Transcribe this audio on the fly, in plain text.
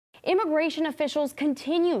Immigration officials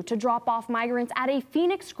continue to drop off migrants at a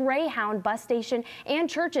Phoenix Greyhound bus station and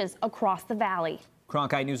churches across the valley.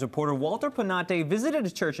 Cronkite News reporter Walter Panate visited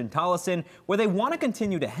a church in Tolleson where they want to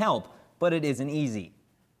continue to help, but it isn't easy.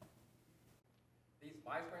 These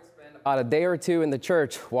migrants spend about a day or two in the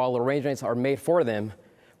church while arrangements are made for them.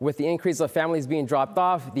 With the increase of families being dropped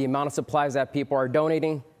off, the amount of supplies that people are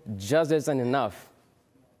donating just isn't enough.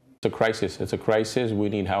 It's a crisis. It's a crisis. We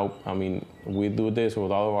need help. I mean, we do this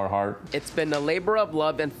with all of our heart. It's been a labor of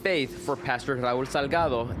love and faith for Pastor Raul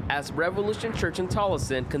Salgado as Revolution Church in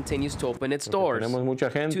Tolleson continues to open its doors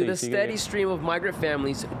to the steady stream of migrant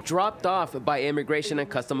families dropped off by immigration and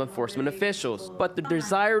custom enforcement officials. But the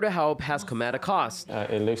desire to help has come at a cost.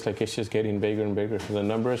 It looks like it's just getting bigger and bigger. The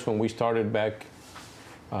numbers when we started back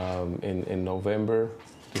in November,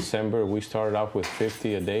 December, we started off with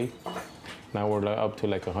 50 a day. Now we're up to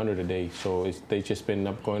like 100 a day, so they've just been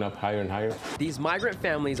going up higher and higher. These migrant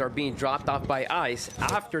families are being dropped off by ICE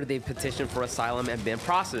after they've petitioned for asylum and been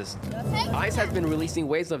processed. ICE has been releasing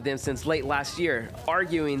waves of them since late last year,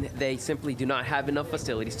 arguing they simply do not have enough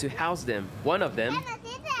facilities to house them. One of them,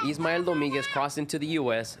 Ismael Dominguez, crossed into the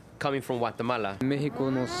U.S. coming from Guatemala. In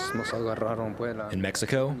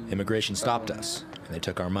Mexico, immigration stopped us, and they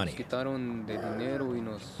took our money.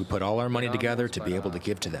 We put all our money together to be able to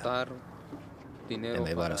give to them, and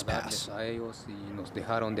they let us pass.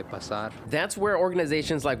 That's where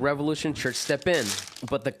organizations like Revolution Church step in.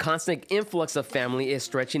 But the constant influx of family is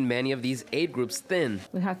stretching many of these aid groups thin.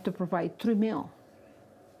 We have to provide 3 meals.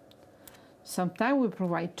 Sometimes we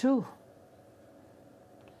provide 2.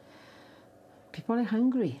 People are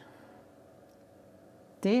hungry.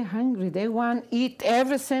 They're hungry. They want to eat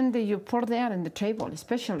everything that you put there on the table,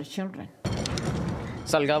 especially children.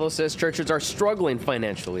 Salgado says churches are struggling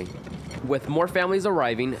financially. With more families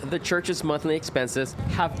arriving, the church's monthly expenses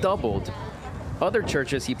have doubled. Other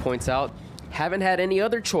churches, he points out, haven't had any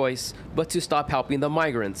other choice but to stop helping the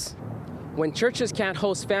migrants. When churches can't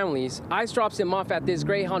host families, ICE drops them off at this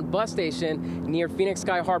Greyhound bus station near Phoenix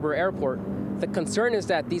Sky Harbor Airport. The concern is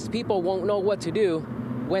that these people won't know what to do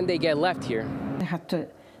when they get left here. They have to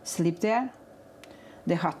sleep there.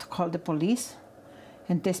 They have to call the police.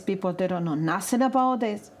 And these people, they don't know nothing about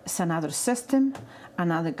it. It's another system,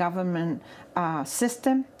 another government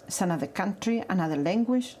system. It's another country, another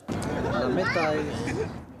language.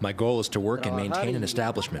 My goal is to work and maintain an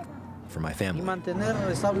establishment for my family.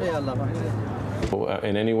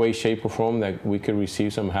 In any way, shape, or form that we could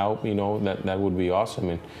receive some help, you know, that would be awesome.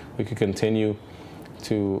 And we could continue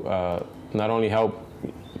to not only help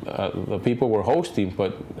the people we're hosting,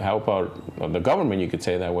 but help the government, you could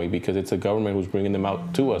say that way, because it's the government who's bringing them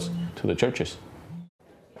out to us, to the churches.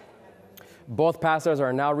 Both pastors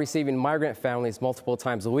are now receiving migrant families multiple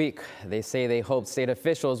times a week. They say they hope state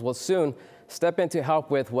officials will soon step in to help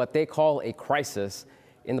with what they call a crisis.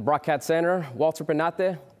 In the Broadcast Center, Walter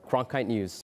Panate, Cronkite News.